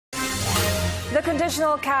The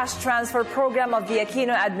conditional cash transfer program of the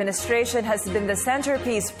Aquino administration has been the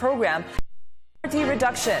centerpiece program for poverty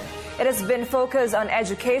reduction. It has been focused on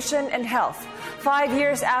education and health. 5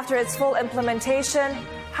 years after its full implementation,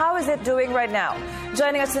 how is it doing right now?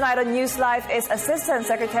 Joining us tonight on NewsLife is Assistant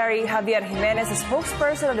Secretary Javier Jimenez, the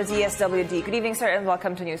spokesperson of the DSWD. Good evening, sir, and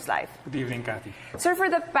welcome to NewsLife. Good evening, Cathy. Sir, for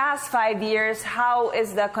the past 5 years, how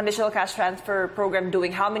is the conditional cash transfer program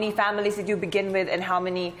doing? How many families did you begin with, and how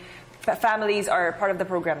many families are part of the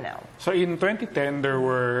program now? So in 2010, there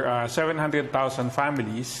were 700,000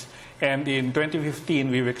 families, and in 2015,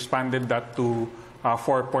 we've expanded that to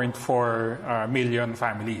 4.4 million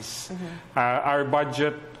families. Our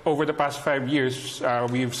budget over the past 5 years,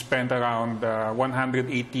 we've spent around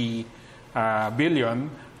 180 billion.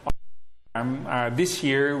 This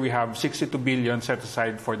year, we have 62 billion set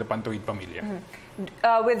aside for the Pantuwid Pamilya.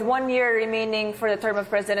 With 1 year remaining for the term of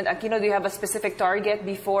President Aquino, do you have a specific target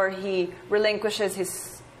before he relinquishes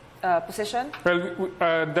his position? Well,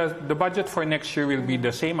 the budget for next year will be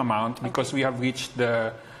the same amount because we have reached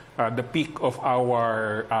the peak of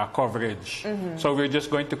our coverage. So we're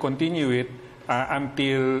just going to continue it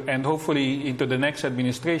until and hopefully into the next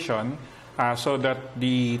administration so that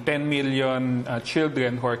the 10 million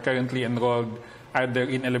children who are currently enrolled either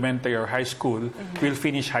in elementary or high school will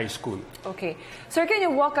finish high school. Okay. Sir, can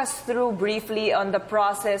you walk us through briefly on the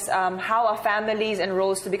process, how a family is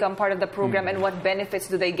enrolled to become part of the program and what benefits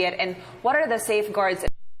do they get, and what are the safeguards to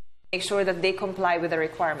make sure that they comply with the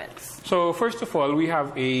requirements? So first of all, we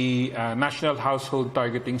have a national household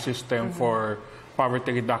targeting system for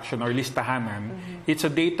poverty reduction, or listahanan. It's a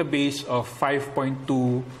database of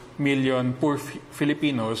 5.2 million poor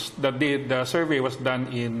Filipinos. The survey was done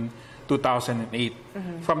in 2008.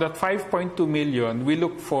 From that 5.2 million, we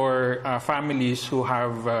look for families who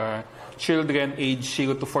have children aged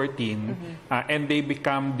 0 to 14, and they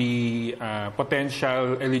become the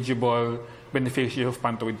potential eligible beneficiary of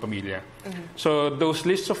Pantuwid Pamilya. So those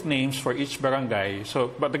lists of names for each barangay,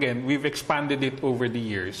 but again, we've expanded it over the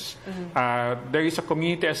years. There is a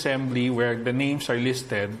community assembly where the names are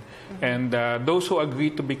listed, and those who agree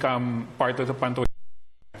to become part of the Pantuwid,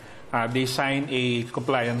 they sign a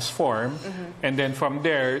compliance form, and then from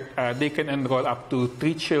there, they can enroll up to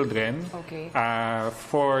 3 children. Okay.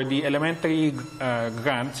 For the elementary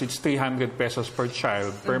grants, it's 300 pesos per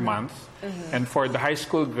child per month. And for the high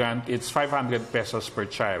school grant, it's 500 pesos per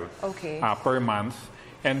child per month.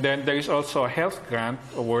 And then there is also a health grant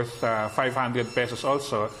worth 500 pesos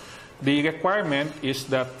also. The requirement is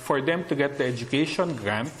that for them to get the education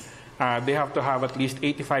grant, they have to have at least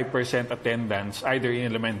 85% attendance either in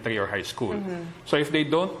elementary or high school. So if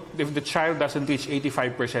the child doesn't reach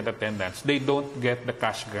 85% attendance, they don't get the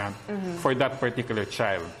cash grant for that particular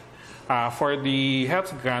child. For the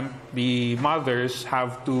health grant, the mothers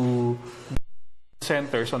have to go to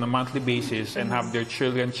centers on a monthly basis and have their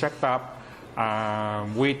children checked up,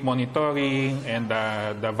 weight monitoring, and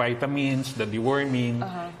the vitamins, the deworming,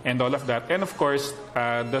 and all of that. And of course,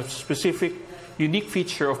 the specific unique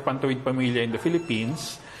feature of Pantuwid Pamilya in the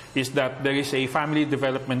Philippines is that there is a family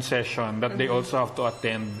development session that they also have to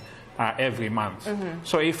attend every month.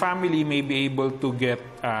 So a family may be able to get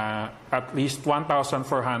at least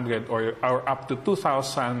 1,400 or up to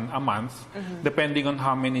 2,000 a month, depending on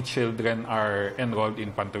how many children are enrolled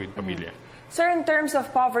in Pantuwid Pamilya. Sir, in terms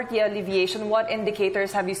of poverty alleviation, what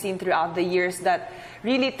indicators have you seen throughout the years that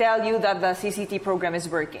really tell you that the CCT program is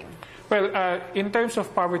working? Well, in terms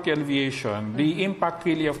of poverty alleviation, the impact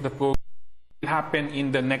really of the program will happen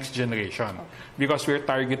in the next generation because we're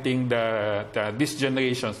targeting these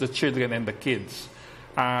generations, the children and the kids.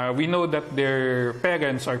 We know that their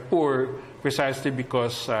parents are poor precisely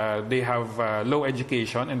because they have low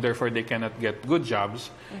education and therefore they cannot get good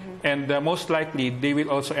jobs. And most likely, they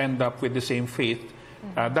will also end up with the same fate.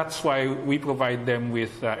 That's why we provide them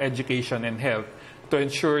with education and health to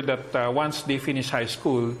ensure that once they finish high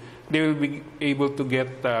school, they will be able to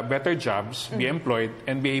get better jobs, be employed,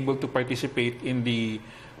 and be able to participate in the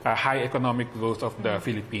high economic growth of the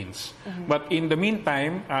Philippines. But in the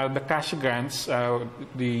meantime, the cash grants,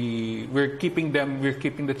 we're keeping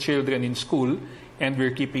the children in school, and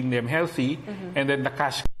we're keeping them healthy, and then the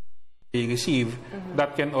cash they receive,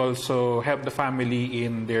 that can also help the family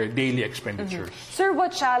in their daily expenditures. Sir,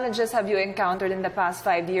 what challenges have you encountered in the past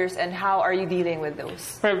 5 years, and how are you dealing with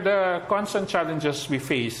those? Well, the constant challenges we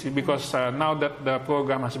face, because now that the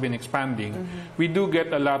program has been expanding, we do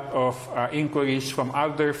get a lot of inquiries from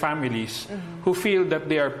other families who feel that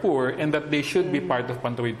they are poor and that they should be part of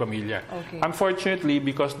Pantuwid Pamilya. Unfortunately,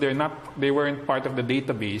 because they weren't part of the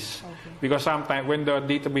database, because sometimes when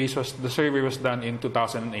the survey was done in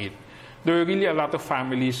 2008, there were really a lot of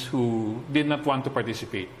families who did not want to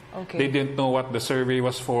participate. Okay. They didn't know what the survey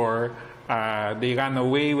was for. They ran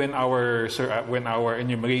away when our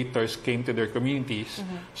enumerators came to their communities.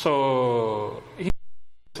 So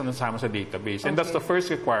nasama sa database. And that's the first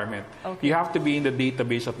requirement. You have to be in the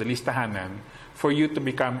database of the listahanan for you to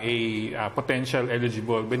become a potential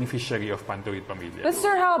eligible beneficiary of Pantawid Pamilya. But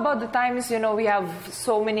sir, how about the times, we have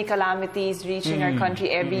so many calamities reaching our country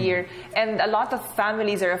every year, and a lot of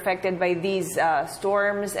families are affected by these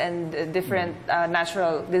storms and different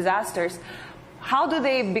natural disasters. How do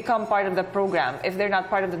they become part of the program if they're not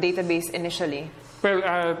part of the database initially?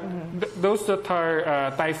 Well, those that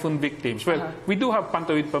are typhoon victims, we do have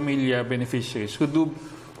Pantawid Pamilya beneficiaries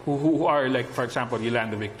who are, like, for example,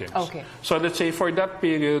 Yolanda victims. Okay. So let's say for that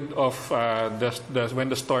period of when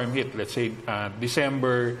the storm hit, let's say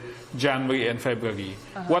December, January, and February,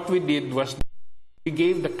 what we did was we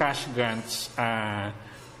gave the cash grants.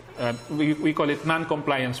 We call it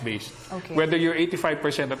non-compliance based. Okay. Whether you're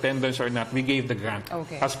 85% attendance or not, we gave the grant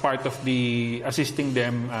as part of the assisting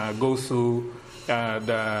them go through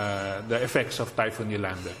the effects of Typhoon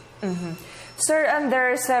Yolanda. Sir, and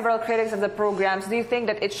there are several critics of the programs. Do you think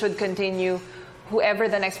that it should continue, whoever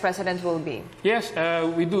the next president will be? Yes,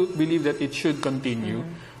 we do believe that it should continue.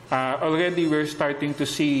 Already we're starting to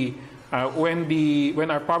see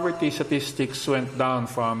when our poverty statistics went down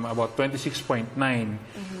from about 26.9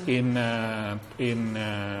 and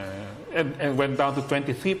went down to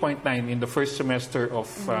 23.9 in the first semester of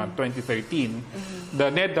 2013,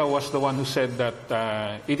 the NEDA was the one who said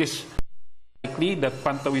that it is likely that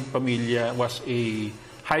Pantawid Pamilya was a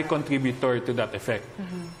high contributor to that effect.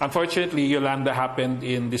 Unfortunately, Yolanda happened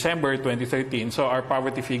in December 2013, so our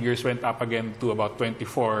poverty figures went up again to about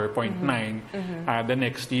 24.9 the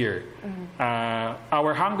next year.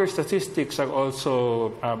 Our hunger statistics are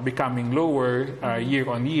also becoming lower year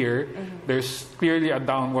on year. There's clearly a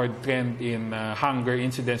downward trend in hunger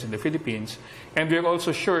incidence in the Philippines. And we're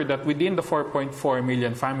also sure that within the 4.4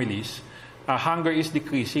 million families, hunger is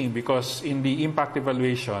decreasing because in the impact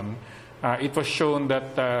evaluation, it was shown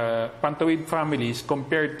that Pantawid families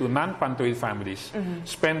compared to non-Pantawid families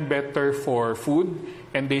spend better for food,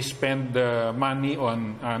 and they spend money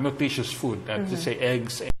on nutritious food, let's say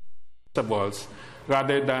eggs and vegetables,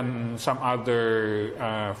 rather than some other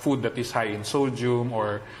food that is high in sodium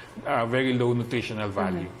or very low nutritional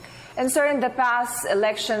value. And sir, in the past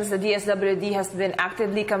elections, the DSWD has been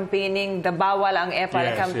actively campaigning the Bawal ang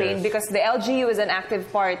Epal campaign because the LGU is an active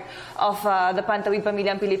part of the Pantawid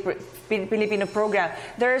Pamilyang Pilipino program.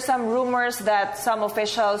 There are some rumors that some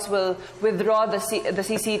officials will withdraw the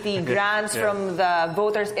CCT grants from the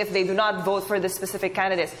voters if they do not vote for the specific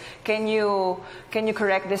candidates. Can you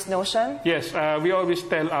correct this notion? Yes, we always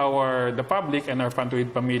tell the public and our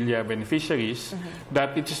Pantawid Pamilya beneficiaries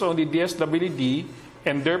that it is only DSWD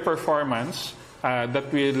and their performance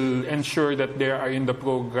that will ensure that they are in the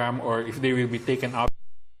program or if they will be taken out of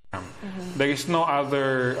the program. There is no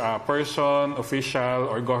other person, official,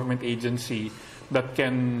 or government agency that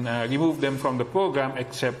can remove them from the program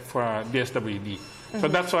except for DSWD. So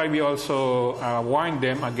that's why we also warn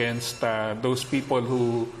them against those people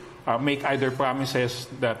who make either promises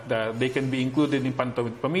that they can be included in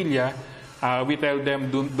Pantawid Pamilya. We tell them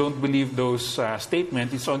don't believe those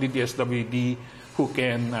statements. It's only DSWD who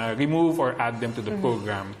can remove or add them to the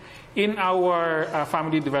program. In our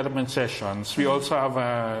family development sessions, we also have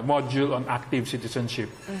a module on active citizenship.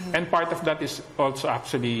 And part of that is also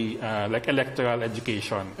actually like electoral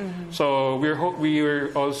education. So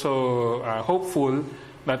we're also hopeful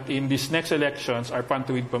that in these next elections, our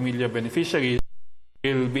Pantawid Pamilya beneficiaries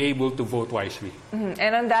will be able to vote wisely.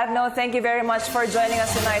 And on that note, thank you very much for joining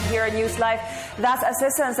us tonight here on NewsLife. That's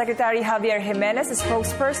Assistant Secretary Javier Jimenez, the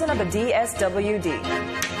spokesperson of the DSWD.